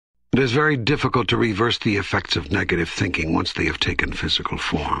It is very difficult to reverse the effects of negative thinking once they have taken physical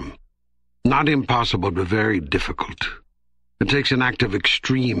form. Not impossible, but very difficult. It takes an act of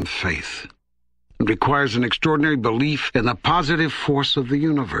extreme faith. It requires an extraordinary belief in the positive force of the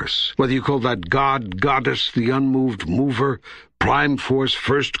universe, whether you call that God, Goddess, the unmoved mover, prime force,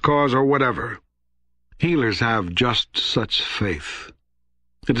 first cause, or whatever. Healers have just such faith.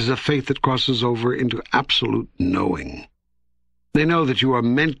 It is a faith that crosses over into absolute knowing. They know that you are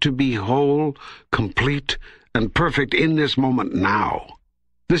meant to be whole, complete, and perfect in this moment now.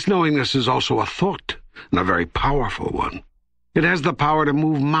 This knowingness is also a thought, and a very powerful one. It has the power to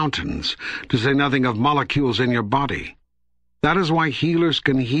move mountains, to say nothing of molecules in your body. That is why healers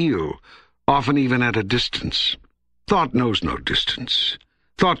can heal, often even at a distance. Thought knows no distance.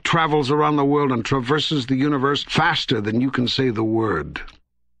 Thought travels around the world and traverses the universe faster than you can say the word.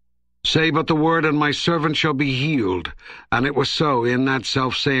 Say but the word, and my servant shall be healed. And it was so in that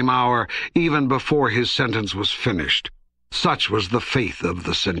selfsame hour, even before his sentence was finished. Such was the faith of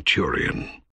the centurion.